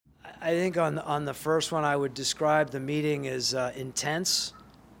I think on the first one, I would describe the meeting as intense,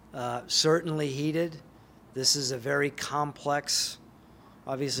 certainly heated. This is a very complex,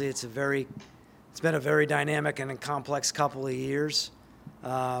 obviously it's been a very dynamic and a complex couple of years.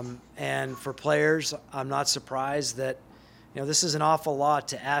 And for players, I'm not surprised that, this is an awful lot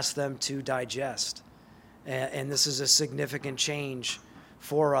to ask them to digest. And this is a significant change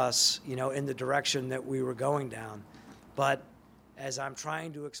for us, in the direction that we were going down. But as I'm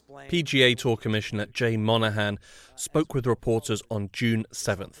trying to explain... PGA Tour Commissioner Jay Monahan spoke with reporters on June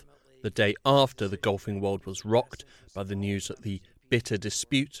 7th, the day after the golfing world was rocked by the news that the bitter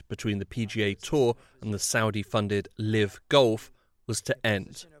dispute between the PGA Tour and the Saudi-funded LIV Golf was to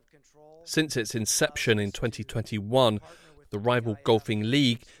end. Since its inception in 2021, the rival golfing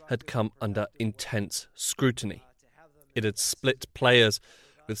league had come under intense scrutiny. It had split players,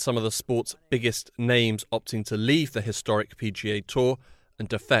 with some of the sport's biggest names opting to leave the historic PGA Tour and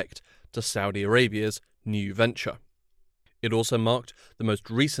defect to Saudi Arabia's new venture. It also marked the most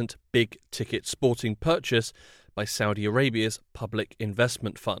recent big-ticket sporting purchase by Saudi Arabia's Public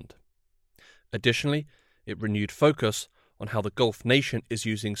Investment Fund. Additionally, it renewed focus on how the Gulf nation is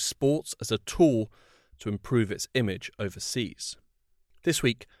using sports as a tool to improve its image overseas. This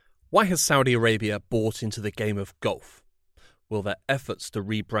week, why has Saudi Arabia bought into the game of golf? Will their efforts to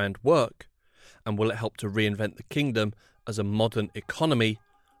rebrand work? And will it help to reinvent the kingdom as a modern economy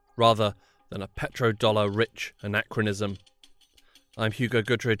rather than a petrodollar-rich anachronism? I'm Hugo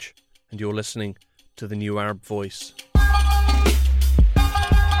Goodridge, and you're listening to The New Arab Voice.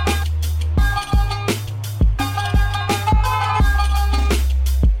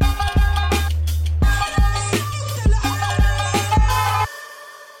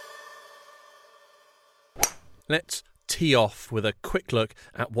 Let's tee off with a quick look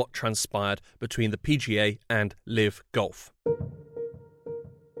at what transpired between the PGA and LIV Golf.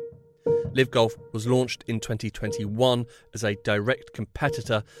 LIV Golf was launched in 2021 as a direct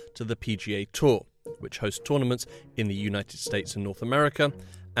competitor to the PGA Tour, which hosts tournaments in the United States and North America,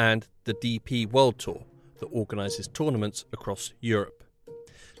 and the DP World Tour, that organises tournaments across Europe.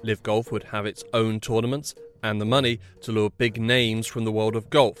 LIV Golf would have its own tournaments and the money to lure big names from the world of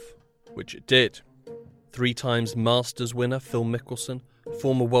golf, which it did. 3 times Masters winner Phil Mickelson,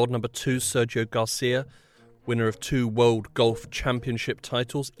 former world number 2 Sergio Garcia, winner of 2 World Golf Championship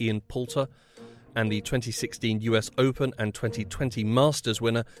titles Ian Poulter, and the 2016 US Open and 2020 Masters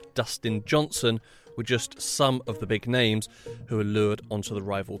winner Dustin Johnson were just some of the big names who were lured onto the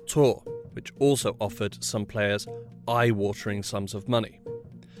rival tour, which also offered some players eye-watering sums of money.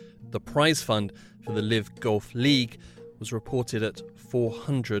 The prize fund for the LIV Golf League was reported at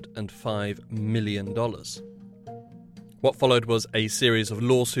 $405 million. What followed was a series of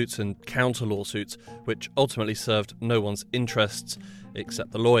lawsuits and counter-lawsuits, which ultimately served no one's interests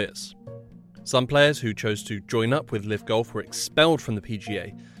except the lawyers. Some players who chose to join up with LIV Golf were expelled from the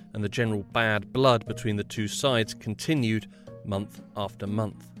PGA, and the general bad blood between the two sides continued month after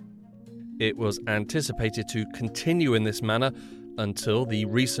month. It was anticipated to continue in this manner until the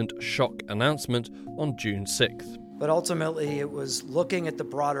recent shock announcement on June 6th. But ultimately, it was looking at the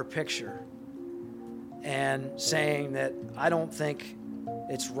broader picture and saying that I don't think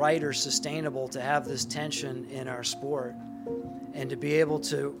it's right or sustainable to have this tension in our sport, and to be able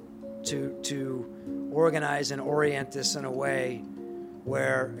to organize and orient this in a way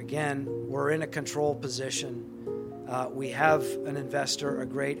where, again, we're in a control position. We have an investor, a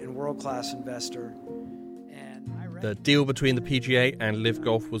great and world-class investor. The deal between the PGA and LIV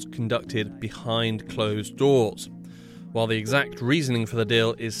Golf was conducted behind closed doors. While the exact reasoning for the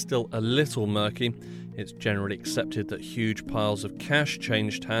deal is still a little murky, it's generally accepted that huge piles of cash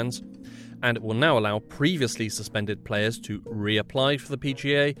changed hands, and it will now allow previously suspended players to reapply for the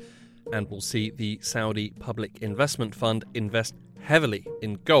PGA, and will see the Saudi Public Investment Fund invest heavily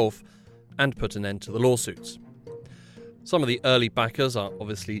in golf and put an end to the lawsuits. Some of the early backers are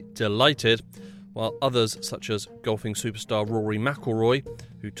obviously delighted, while others, such as golfing superstar Rory McIlroy,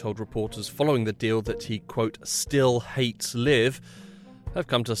 who told reporters following the deal that he, quote, still hates LIV, have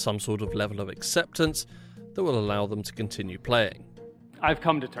come to some sort of level of acceptance that will allow them to continue playing. I've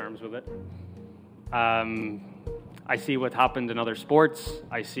come to terms with it. I see what happened in other sports.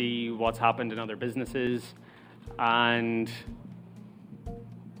 I see what's happened in other businesses. And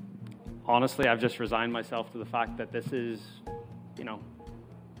honestly, I've just resigned myself to the fact that this is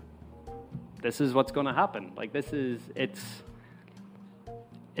what's going to happen. Like,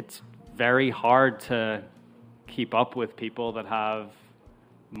 it's very hard to keep up with people that have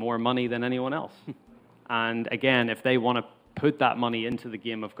more money than anyone else. And again, if they want to put that money into the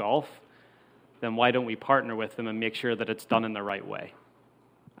game of golf, then why don't we partner with them and make sure that it's done in the right way?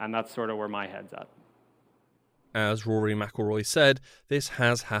 And that's sort of where my head's at. As Rory McIlroy said, this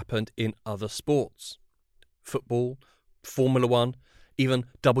has happened in other sports. Football, Formula One, even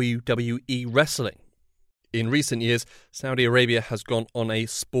WWE wrestling. In recent years, Saudi Arabia has gone on a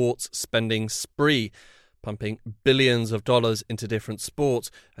sports spending spree, pumping billions of dollars into different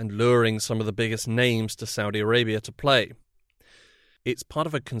sports and luring some of the biggest names to Saudi Arabia to play. It's part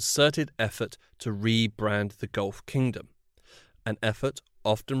of a concerted effort to rebrand the Gulf Kingdom, an effort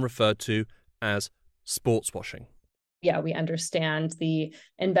often referred to as sportswashing. Yeah, we understand the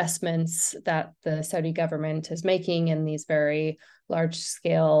investments that the Saudi government is making in these very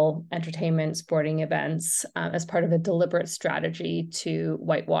large-scale entertainment sporting events as part of a deliberate strategy to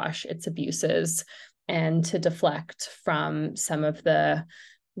whitewash its abuses and to deflect from some of the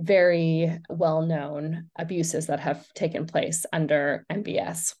very well-known abuses that have taken place under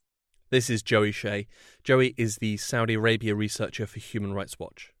MBS. This is Joey Shea. Joey is the Saudi Arabia researcher for Human Rights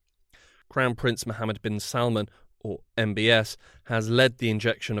Watch. Crown Prince Mohammed bin Salman, or MBS, has led the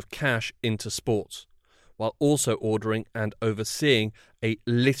injection of cash into sports, while also ordering and overseeing a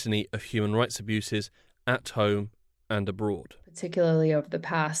litany of human rights abuses at home and abroad. Particularly over the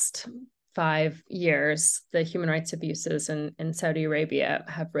past 5 years, the human rights abuses in Saudi Arabia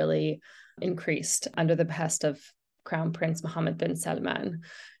have really increased under the behest of Crown Prince Mohammed bin Salman.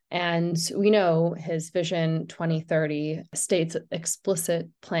 And we know his Vision 2030 states an explicit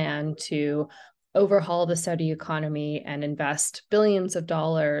plan to overhaul the Saudi economy and invest billions of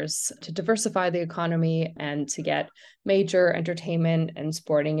dollars to diversify the economy and to get major entertainment and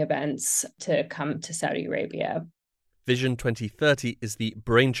sporting events to come to Saudi Arabia. Vision 2030 is the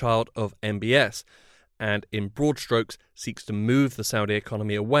brainchild of MBS and, in broad strokes, seeks to move the Saudi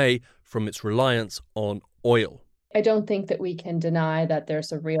economy away from its reliance on oil. I don't think that we can deny that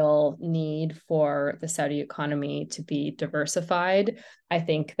there's a real need for the Saudi economy to be diversified. I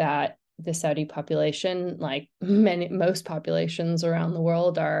think that the Saudi population, like most populations around the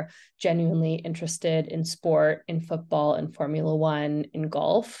world, are genuinely interested in sport, in football, in Formula One, in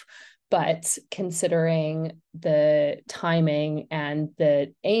golf. But considering the timing and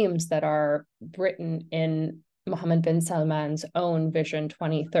the aims that are written in Mohammed bin Salman's own Vision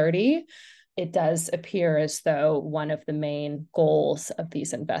 2030, it does appear as though one of the main goals of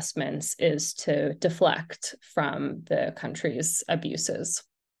these investments is to deflect from the country's abuses.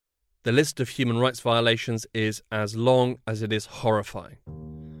 The list of human rights violations is as long as it is horrifying.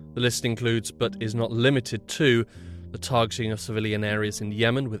 The list includes, but is not limited to, the targeting of civilian areas in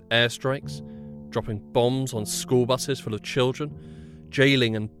Yemen with airstrikes, dropping bombs on school buses full of children,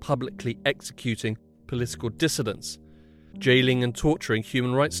 jailing and publicly executing political dissidents, jailing and torturing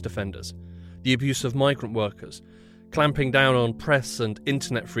human rights defenders, the abuse of migrant workers, clamping down on press and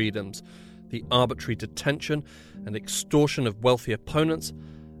internet freedoms, the arbitrary detention and extortion of wealthy opponents,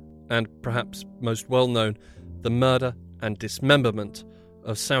 and perhaps most well known, the murder and dismemberment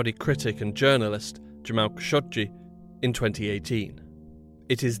of Saudi critic and journalist Jamal Khashoggi in 2018.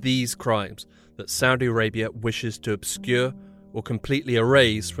 It is these crimes that Saudi Arabia wishes to obscure or completely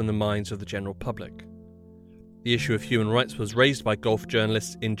erase from the minds of the general public. The issue of human rights was raised by golf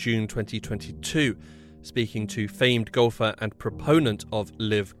journalists in June 2022, speaking to famed golfer and proponent of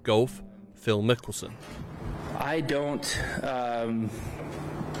LIV Golf, Phil Mickelson. I don't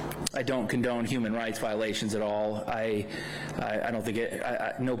condone human rights violations at all. I don't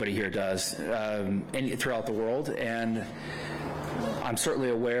think nobody here does throughout the world, and I'm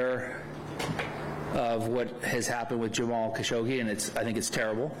certainly aware of what has happened with Jamal Khashoggi, and I think it's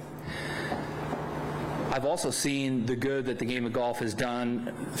terrible. I've also seen the good that the game of golf has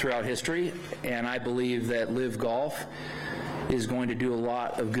done throughout history, and I believe that LIV Golf is going to do a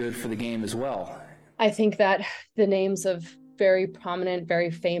lot of good for the game as well. I think that the names of very prominent,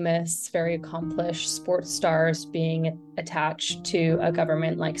 very famous, very accomplished sports stars being attached to a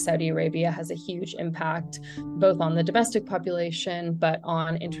government like Saudi Arabia has a huge impact both on the domestic population but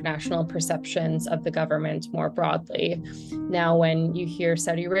on international perceptions of the government more broadly. Now, when you hear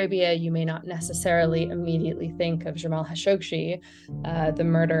Saudi Arabia, you may not necessarily immediately think of Jamal Khashoggi, the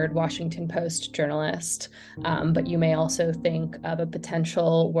murdered Washington Post journalist, but you may also think of a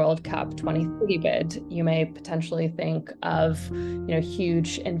potential World Cup 2030 bid. You may potentially think of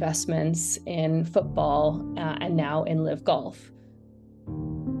huge investments in football and now in LIV Golf.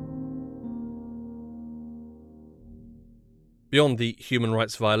 Beyond the human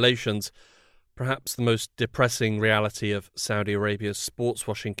rights violations, perhaps the most depressing reality of Saudi Arabia's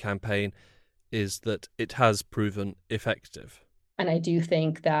sportswashing campaign is that it has proven effective. And I do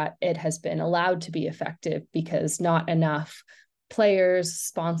think that it has been allowed to be effective because not enough players,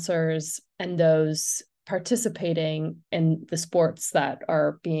 sponsors, and those participating in the sports that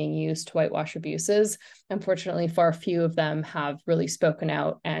are being used to whitewash abuses. Unfortunately, far few of them have really spoken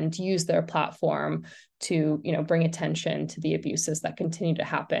out and used their platform to, bring attention to the abuses that continue to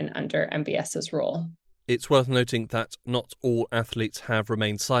happen under MBS's rule. It's worth noting that not all athletes have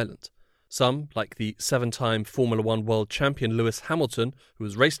remained silent. Some, like the 7-time Formula One world champion Lewis Hamilton, who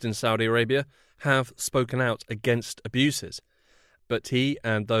was raced in Saudi Arabia, have spoken out against abuses. But he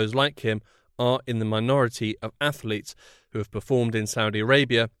and those like him are in the minority of athletes who have performed in Saudi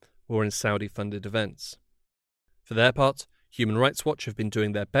Arabia or in Saudi-funded events. For their part, Human Rights Watch have been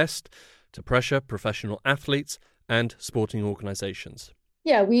doing their best to pressure professional athletes and sporting organisations.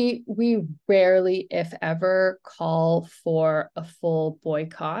 Yeah, we rarely, if ever, call for a full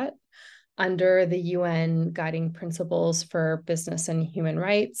boycott. Under the UN Guiding Principles for Business and Human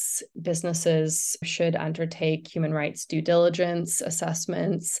Rights, businesses should undertake human rights due diligence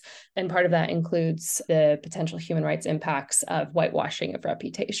assessments, and part of that includes the potential human rights impacts of whitewashing of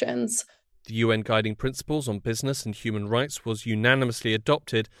reputations. The UN Guiding Principles on Business and Human Rights was unanimously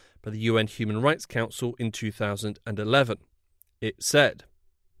adopted by the UN Human Rights Council in 2011. It said,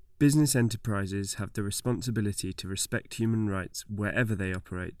 "Business enterprises have the responsibility to respect human rights wherever they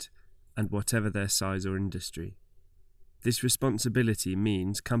operate, and whatever their size or industry. This responsibility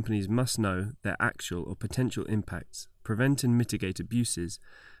means companies must know their actual or potential impacts, prevent and mitigate abuses,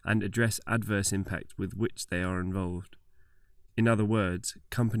 and address adverse impact with which they are involved. In other words,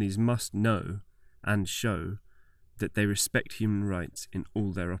 companies must know and show that they respect human rights in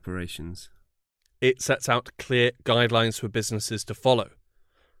all their operations." It sets out clear guidelines for businesses to follow.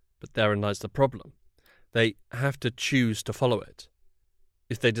 But therein lies the problem. They have to choose to follow it.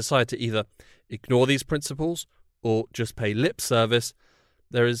 If they decide to either ignore these principles or just pay lip service,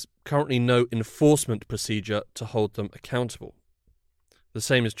 there is currently no enforcement procedure to hold them accountable. The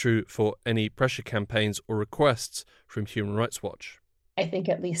same is true for any pressure campaigns or requests from Human Rights Watch. I think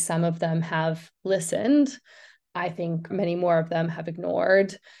at least some of them have listened. I think many more of them have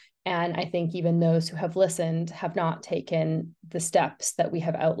ignored. And I think even those who have listened have not taken the steps that we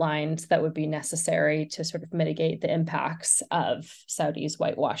have outlined that would be necessary to sort of mitigate the impacts of Saudi's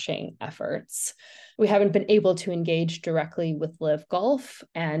whitewashing efforts. We haven't been able to engage directly with LIV Golf,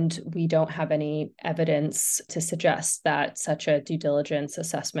 and we don't have any evidence to suggest that such a due diligence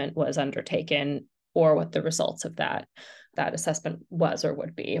assessment was undertaken or what the results of that assessment was or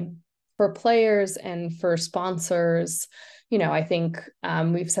would be. For players and for sponsors, I think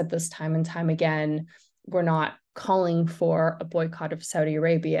we've said this time and time again, we're not calling for a boycott of Saudi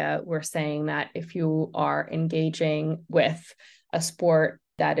Arabia. We're saying that if you are engaging with a sport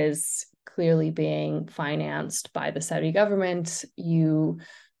that is clearly being financed by the Saudi government, you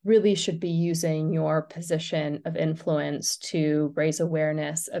really should be using your position of influence to raise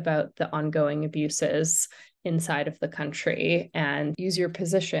awareness about the ongoing abuses inside of the country and use your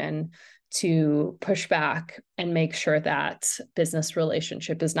position to push back and make sure that business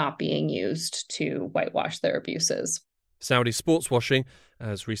relationship is not being used to whitewash their abuses. Saudi sportswashing,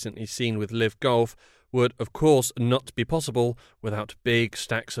 as recently seen with LIV Golf, would of course not be possible without big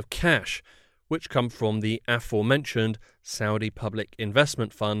stacks of cash, which come from the aforementioned Saudi Public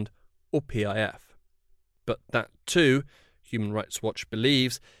Investment Fund, or PIF. But that too, Human Rights Watch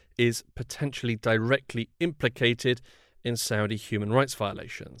believes, is potentially directly implicated in Saudi human rights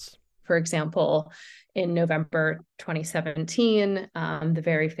violations. For example, in November 2017, the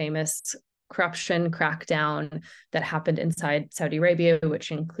very famous corruption crackdown that happened inside Saudi Arabia,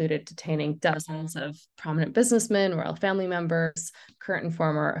 which included detaining dozens of prominent businessmen, royal family members, current and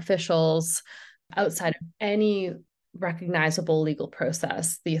former officials. Outside of any recognizable legal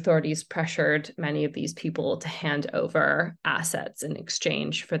process, the authorities pressured many of these people to hand over assets in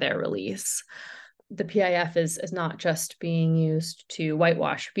exchange for their release. The PIF is not just being used to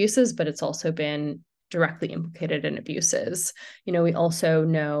whitewash abuses, but it's also been directly implicated in abuses. We also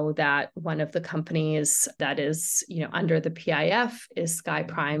know that one of the companies that is, under the PIF is Sky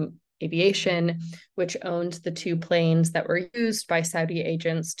Prime Aviation, which owned the 2 planes that were used by Saudi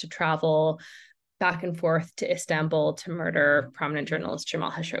agents to travel back and forth to Istanbul to murder prominent journalist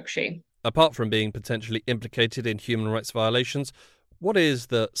Jamal Khashoggi. Apart from being potentially implicated in human rights violations, what is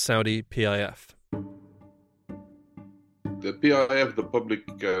the Saudi PIF? The PIF, the Public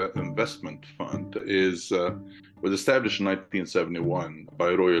Investment Fund, was established in 1971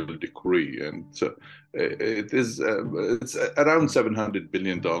 by royal decree, and it's around $700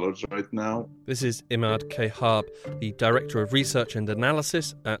 billion right now. This is Imad Kehab, the Director of Research and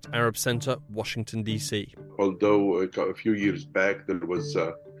Analysis at Arab Center, Washington, D.C. Although a few years back there was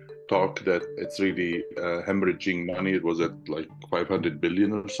talk that it's really hemorrhaging money. It was at like 500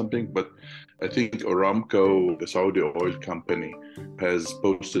 billion or something. But I think Aramco, the Saudi oil company, has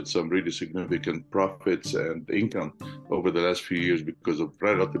posted some really significant profits and income over the last few years because of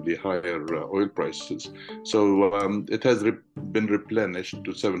relatively higher oil prices. So it has been replenished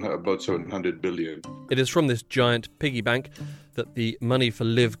to about 700 billion. It is from this giant piggy bank that the money for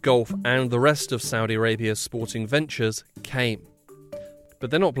LIV Golf and the rest of Saudi Arabia's sporting ventures came. But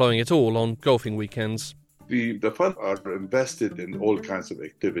they're not blowing it all on golfing weekends. The funds are invested in all kinds of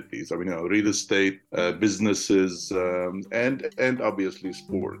activities. I mean, real estate, businesses, and obviously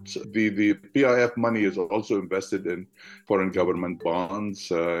sports. The PIF money is also invested in foreign government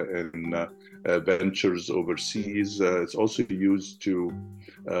bonds and ventures overseas. It's also used to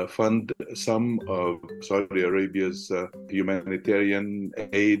fund some of Saudi Arabia's humanitarian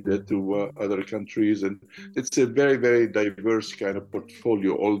aid to other countries. And it's a very, very diverse kind of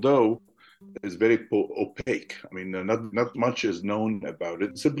portfolio, although it's very opaque. I mean, not much is known about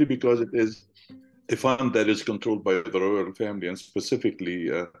it, simply because it is a fund that is controlled by the royal family, and specifically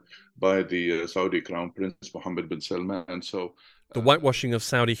by the Saudi Crown Prince Mohammed bin Salman. So the whitewashing of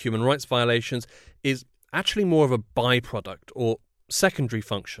Saudi human rights violations is actually more of a byproduct or secondary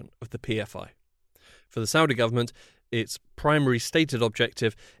function of the PFI. For the Saudi government, its primary stated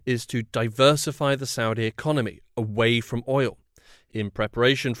objective is to diversify the Saudi economy away from oil, in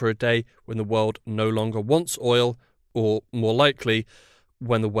preparation for a day when the world no longer wants oil, or more likely,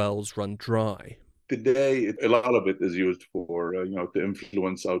 when the wells run dry. Today, a lot of it is used for, to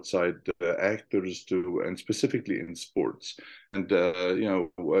influence outside actors and specifically in sports. And,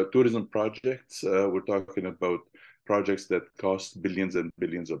 tourism projects, we're talking about projects that cost billions and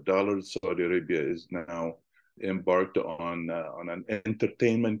billions of dollars. Saudi Arabia is now embarked on an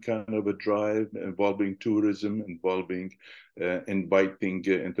entertainment kind of a drive involving tourism, involving inviting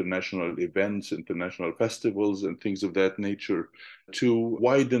international events, international festivals, and things of that nature to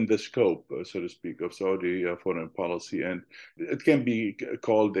widen the scope, so to speak, of Saudi foreign policy. And it can be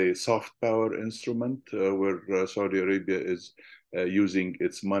called a soft power instrument where Saudi Arabia is using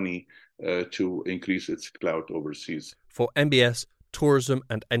its money to increase its clout overseas. For MBS, tourism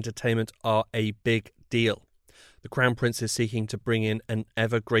and entertainment are a big deal. The Crown Prince is seeking to bring in an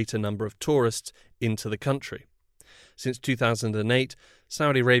ever greater number of tourists into the country. Since 2008,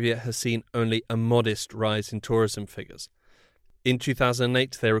 Saudi Arabia has seen only a modest rise in tourism figures. In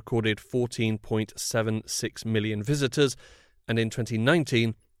 2008, they recorded 14.76 million visitors, and in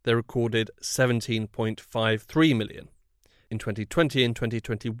 2019, they recorded 17.53 million. In 2020 and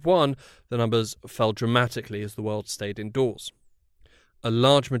 2021, the numbers fell dramatically as the world stayed indoors. A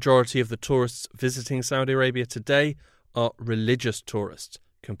large majority of the tourists visiting Saudi Arabia today are religious tourists,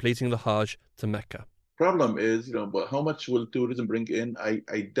 completing the Hajj to Mecca. Problem is, but how much will tourism bring in?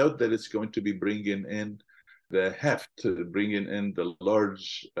 I doubt that it's going to be bringing in the heft, bringing in the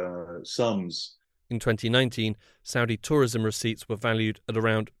large sums. In 2019, Saudi tourism receipts were valued at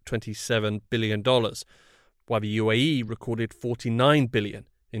around $27 billion, while the UAE recorded $49 billion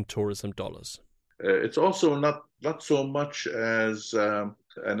in tourism dollars. It's also not so much as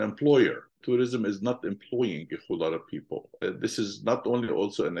an employer. Tourism is not employing a whole lot of people. This is not only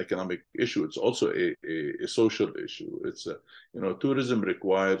also an economic issue, it's also a social issue. It's tourism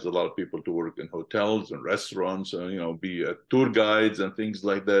requires a lot of people to work in hotels and restaurants, be tour guides and things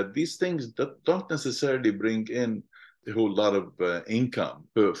like that. These things don't necessarily bring in a whole lot of income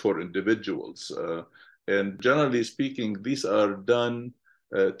for individuals. And generally speaking, these are done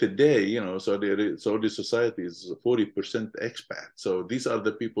today. Saudi society is 40% expat. So these are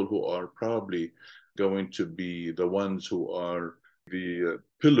the people who are probably going to be the ones who are the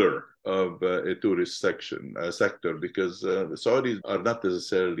pillar of a tourist sector, because the Saudis are not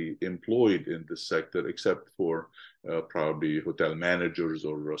necessarily employed in this sector except for probably hotel managers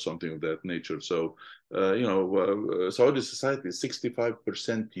or something of that nature. So, Saudi society is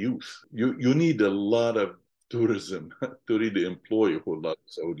 65% youth. You need a lot of tourism to really employ a whole lot of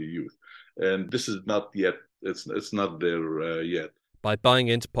Saudi youth. And this is not yet, it's not there yet. By buying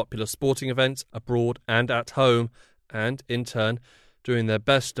into popular sporting events abroad and at home, and in turn doing their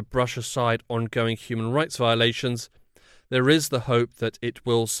best to brush aside ongoing human rights violations, there is the hope that it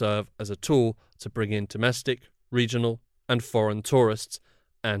will serve as a tool to bring in domestic, regional and foreign tourists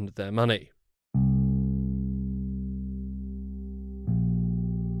and their money.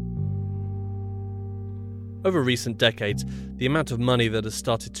 Over recent decades, the amount of money that has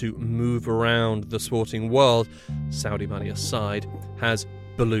started to move around the sporting world, Saudi money aside, has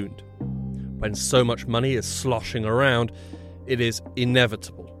ballooned. When so much money is sloshing around, it is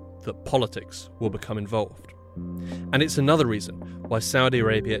inevitable that politics will become involved. And it's another reason why Saudi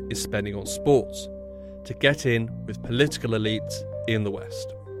Arabia is spending on sports, to get in with political elites in the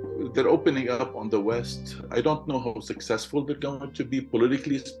West. They're opening up on the West. I don't know how successful they're going to be,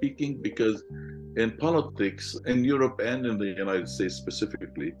 politically speaking, because in politics, in Europe and in the United States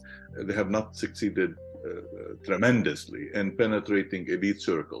specifically, they have not succeeded tremendously in penetrating elite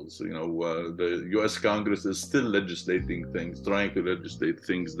circles. The U.S. Congress is still legislating things, trying to legislate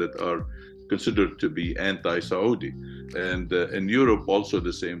things that are considered to be anti-Saudi. And in Europe, also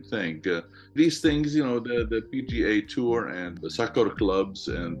the same thing. These things, the PGA Tour and the soccer clubs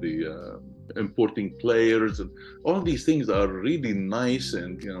and the importing players, and all these things are really nice,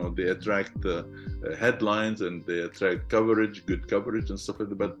 and they attract headlines and they attract coverage, good coverage and stuff like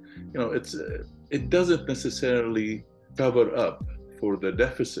that. But it doesn't necessarily cover up for the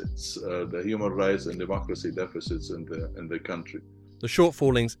deficits, the human rights and democracy deficits in the country. The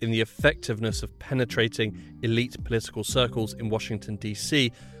shortfallings in the effectiveness of penetrating elite political circles in Washington,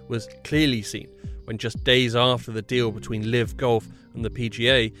 D.C. was clearly seen when, just days after the deal between LIV Golf and the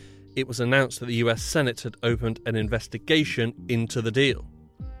PGA, it was announced that the US Senate had opened an investigation into the deal.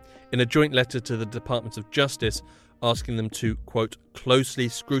 In a joint letter to the Department of Justice asking them to, quote, closely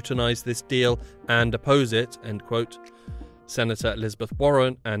scrutinise this deal and oppose it, end quote, Senator Elizabeth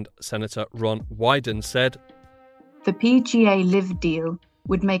Warren and Senator Ron Wyden said, "The PGA LIV deal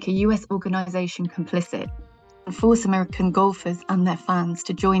would make a US organisation complicit and force American golfers and their fans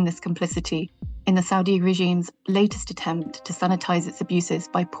to join this complicity in the Saudi regime's latest attempt to sanitise its abuses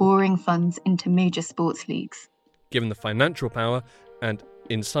by pouring funds into major sports leagues." Given the financial power and,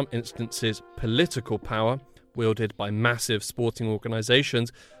 in some instances, political power wielded by massive sporting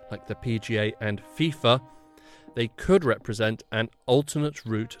organisations like the PGA and FIFA, they could represent an alternate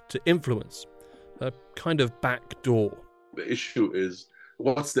route to influence, a kind of back door. The issue is,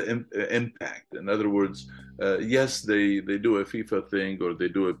 what's the impact? In other words, yes, they do a FIFA thing or they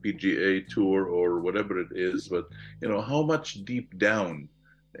do a PGA tour or whatever it is, but how much deep down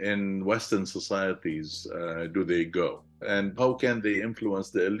in Western societies do they go? And how can they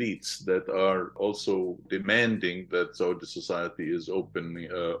influence the elites that are also demanding that Saudi society is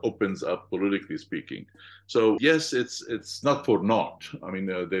opens up, politically speaking? So yes, it's not for naught. I mean,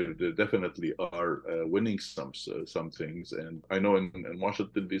 they definitely are winning some things. And I know in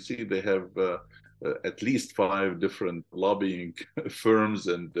Washington, D.C., they have at least 5 different lobbying firms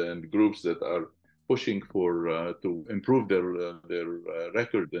and groups that are pushing for to improve their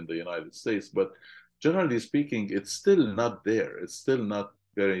record in the United States. But generally speaking, it's still not there. It's still not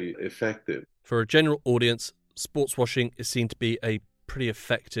very effective. For a general audience, sportswashing is seen to be a pretty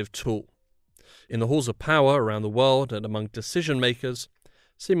effective tool. In the halls of power around the world and among decision makers,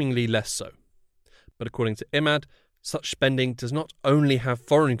 seemingly less so. But according to Imad, such spending does not only have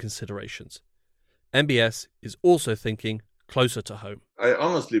foreign considerations. MBS is also thinking closer to home. I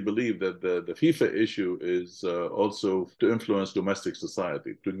honestly believe that the FIFA issue is also to influence domestic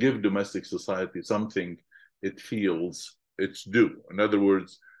society, to give domestic society something it feels it's due. In other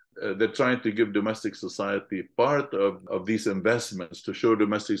words, they're trying to give domestic society part of these investments to show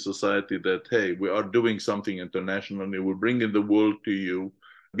domestic society that, hey, we are doing something internationally, we're bringing the world to you,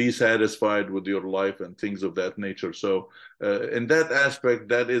 be satisfied with your life and things of that nature. So in that aspect,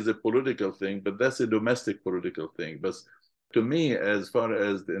 that is a political thing, but that's a domestic political thing. But to me, as far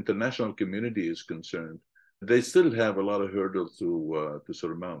as the international community is concerned, they still have a lot of hurdles to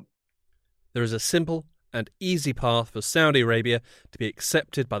surmount. There is a simple and easy path for Saudi Arabia to be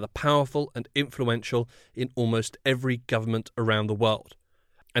accepted by the powerful and influential in almost every government around the world,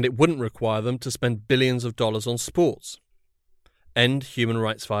 and it wouldn't require them to spend billions of dollars on sports. End human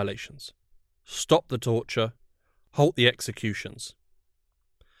rights violations. Stop the torture. Halt the executions.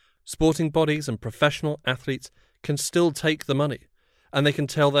 Sporting bodies and professional athletes can still take the money, and they can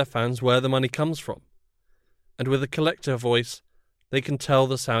tell their fans where the money comes from. And with a collective voice, they can tell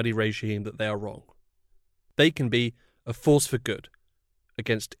the Saudi regime that they are wrong. They can be a force for good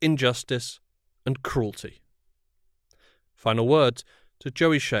against injustice and cruelty. Final words to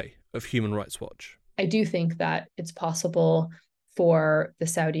Joey Shea of Human Rights Watch. I do think that it's possible for the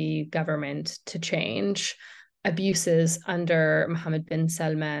Saudi government to change. Abuses under Mohammed bin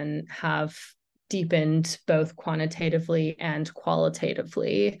Salman have deepened both quantitatively and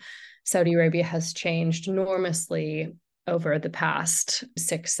qualitatively. Saudi Arabia has changed enormously over the past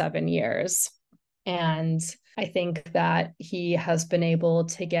 6-7 years. And I think that he has been able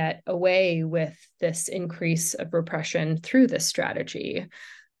to get away with this increase of repression through this strategy.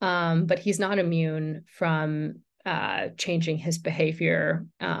 But he's not immune from changing his behavior.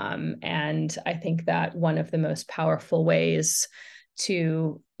 And I think that one of the most powerful ways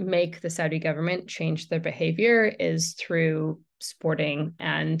to make the Saudi government change their behavior is through sporting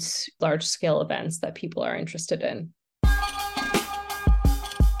and large-scale events that people are interested in.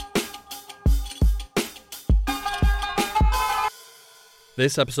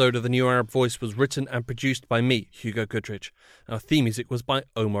 This episode of The New Arab Voice was written and produced by me, Hugo Goodrich. Our theme music was by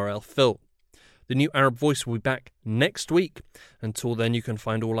Omar El Phil. The New Arab Voice will be back next week. Until then, you can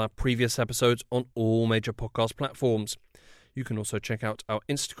find all our previous episodes on all major podcast platforms. You can also check out our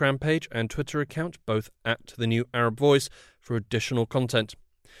Instagram page and Twitter account, both at The New Arab Voice, for additional content.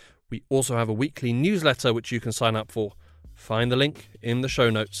 We also have a weekly newsletter which you can sign up for. Find the link in the show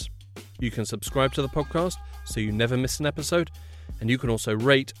notes. You can subscribe to the podcast so you never miss an episode, and you can also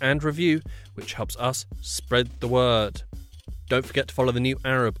rate and review, which helps us spread the word. Don't forget to follow The New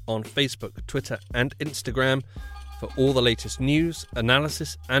Arab on Facebook, Twitter and Instagram for all the latest news,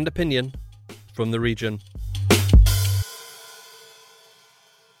 analysis and opinion from the region.